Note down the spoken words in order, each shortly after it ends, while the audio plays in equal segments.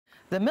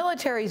The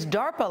military's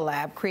DARPA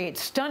lab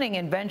creates stunning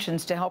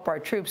inventions to help our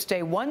troops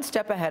stay one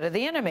step ahead of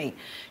the enemy.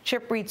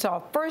 Chip Reid saw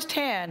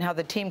firsthand how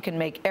the team can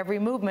make every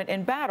movement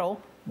in battle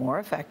more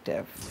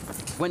effective.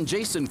 When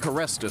Jason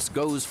Carestis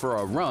goes for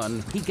a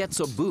run, he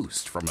gets a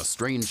boost from a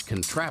strange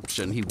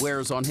contraption he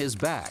wears on his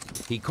back.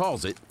 He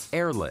calls it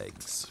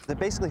AirLegs. It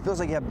basically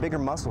feels like you have bigger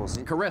muscles.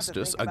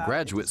 Carestis, a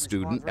graduate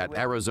student at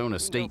Arizona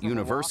State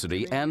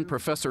University, and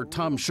Professor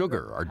Tom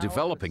Sugar are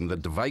developing the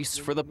device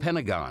for the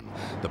Pentagon.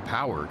 The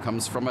power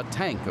comes from a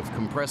tank of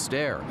compressed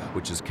air,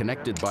 which is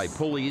connected by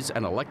pulleys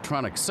and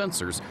electronic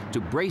sensors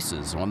to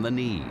braces on the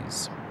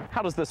knees.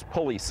 How does this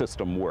pulley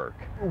system work?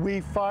 We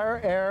fire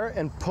air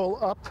and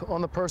pull up on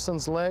the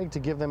person's leg to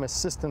give them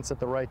assistance at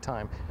the right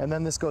time. And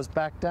then this goes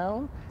back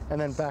down and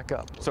then back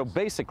up. So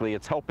basically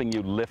it's helping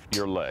you lift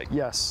your leg.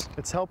 Yes,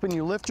 it's helping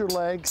you lift your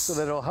leg so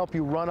that it'll help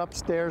you run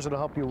upstairs, it'll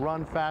help you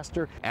run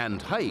faster. And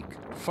hike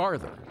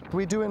farther.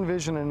 We do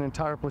envision an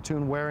entire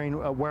platoon wearing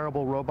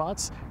wearable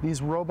robots.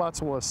 These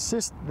robots will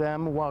assist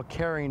them while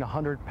carrying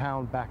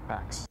 100-pound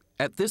backpacks.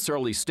 At this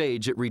early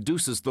stage, it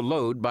reduces the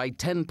load by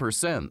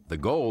 10%. The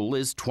goal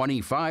is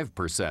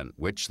 25%,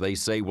 which they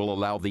say will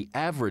allow the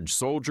average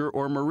soldier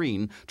or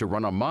Marine to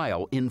run a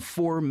mile in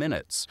 4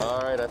 minutes.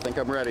 All right, I think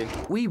I'm ready.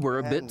 We were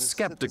a bit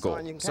skeptical,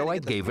 so I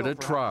gave it a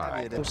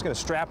try. I'm just going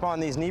to strap on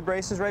these knee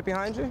braces right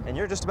behind you, and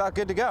you're just about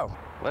good to go.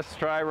 Let's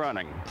try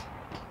running.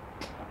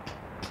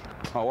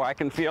 Oh, I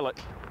can feel it.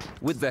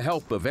 With the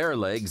help of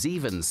AirLegs,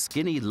 even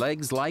skinny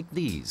legs like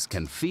these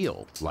can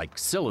feel like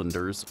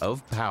cylinders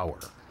of power.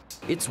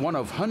 It's one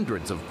of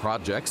hundreds of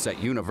projects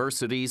at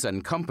universities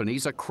and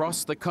companies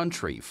across the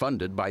country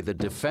funded by the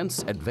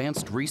Defense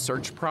Advanced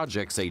Research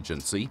Projects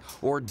Agency,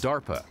 or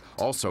DARPA,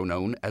 also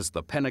known as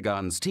the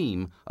Pentagon's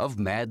team of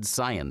mad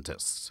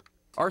scientists.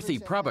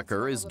 Arthi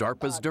Prabhakar is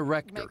DARPA's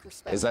director.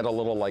 Is that a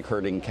little like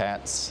herding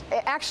cats?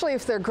 Actually,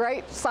 if they're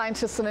great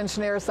scientists and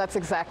engineers, that's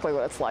exactly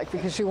what it's like,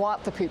 because you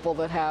want the people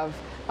that have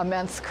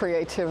immense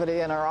creativity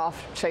and are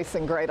off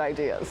chasing great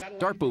ideas.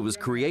 DARPA was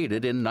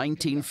created in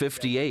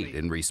 1958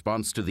 in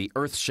response to the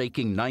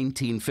earth-shaking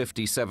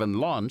 1957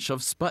 launch of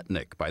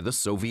Sputnik by the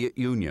Soviet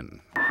Union.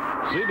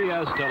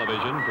 CBS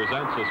Television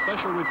presents a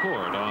special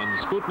report on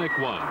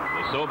Sputnik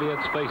 1, the Soviet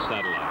space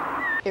satellite.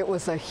 It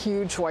was a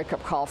huge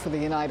wake-up call for the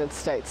United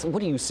States.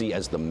 What do you see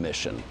as the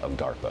mission of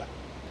DARPA?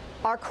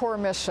 Our core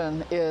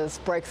mission is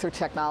breakthrough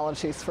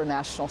technologies for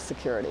national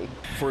security.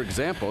 For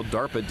example,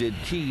 DARPA did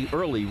key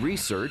early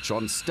research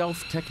on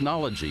stealth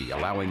technology,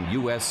 allowing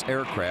U.S.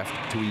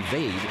 aircraft to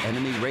evade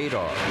enemy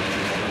radar.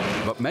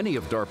 But many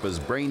of DARPA's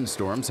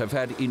brainstorms have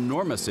had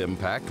enormous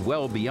impact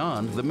well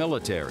beyond the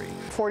military.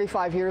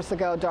 45 years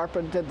ago,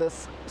 DARPA did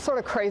this sort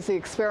of crazy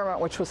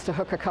experiment, which was to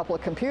hook a couple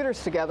of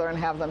computers together and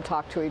have them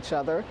talk to each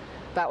other.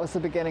 That was the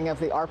beginning of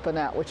the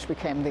ARPANET, which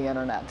became the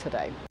internet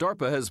today.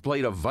 DARPA has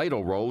played a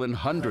vital role in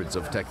hundreds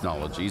of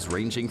technologies,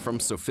 ranging from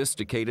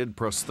sophisticated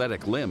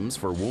prosthetic limbs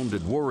for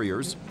wounded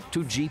warriors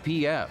to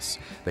GPS.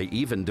 They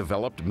even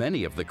developed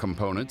many of the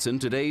components in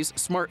today's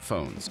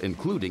smartphones,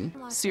 including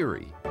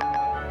Siri.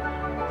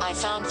 I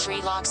found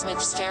 3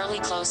 locksmiths fairly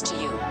close to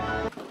you.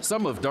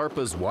 Some of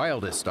DARPA's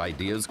wildest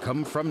ideas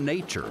come from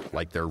nature,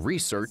 like their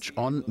research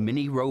on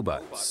mini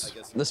robots.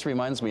 This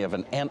reminds me of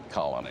an ant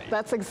colony.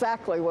 That's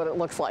exactly what it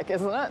looks like,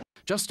 isn't it?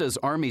 Just as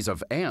armies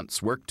of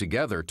ants work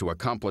together to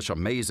accomplish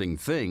amazing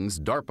things,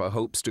 DARPA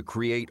hopes to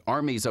create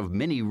armies of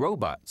mini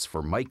robots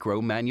for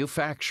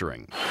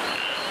micro-manufacturing.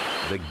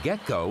 The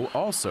Gecko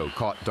also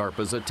caught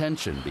DARPA's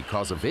attention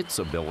because of its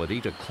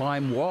ability to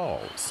climb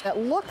walls. It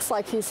looks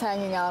like he's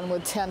hanging on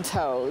with 10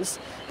 toes,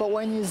 but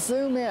when you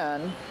zoom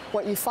in,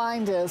 what you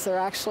find is there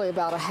are actually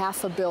about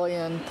 500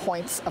 million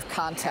points of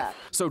contact.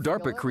 So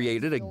DARPA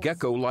created a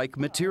gecko-like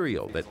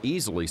material that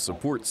easily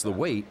supports the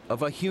weight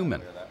of a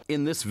human.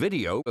 In this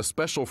video, a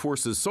Special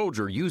Forces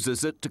soldier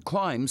uses it to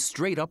climb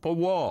straight up a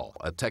wall,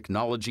 a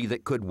technology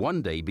that could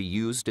one day be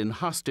used in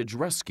hostage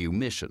rescue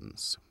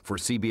missions. For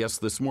CBS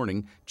This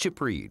Morning, Chip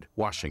Reid,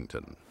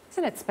 Washington.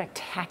 Isn't it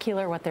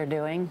spectacular what they're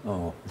doing?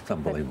 Oh, it's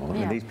unbelievable. Yeah. I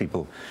mean, these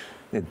people,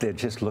 they're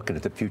just looking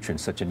at the future in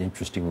such an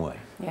interesting way.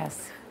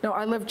 Yes. No,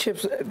 I love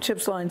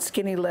Chip's line,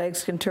 skinny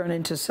legs can turn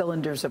into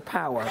cylinders of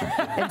power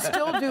and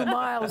still do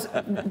miles,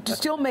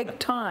 still make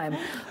time.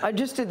 I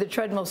just did the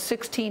treadmill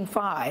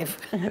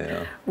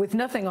 16.5 with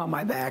nothing on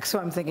my back, so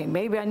I'm thinking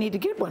maybe I need to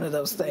get one of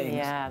those things.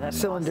 Yeah, that's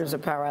cylinders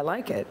awesome. of power. I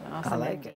like it. Awesome. I like it.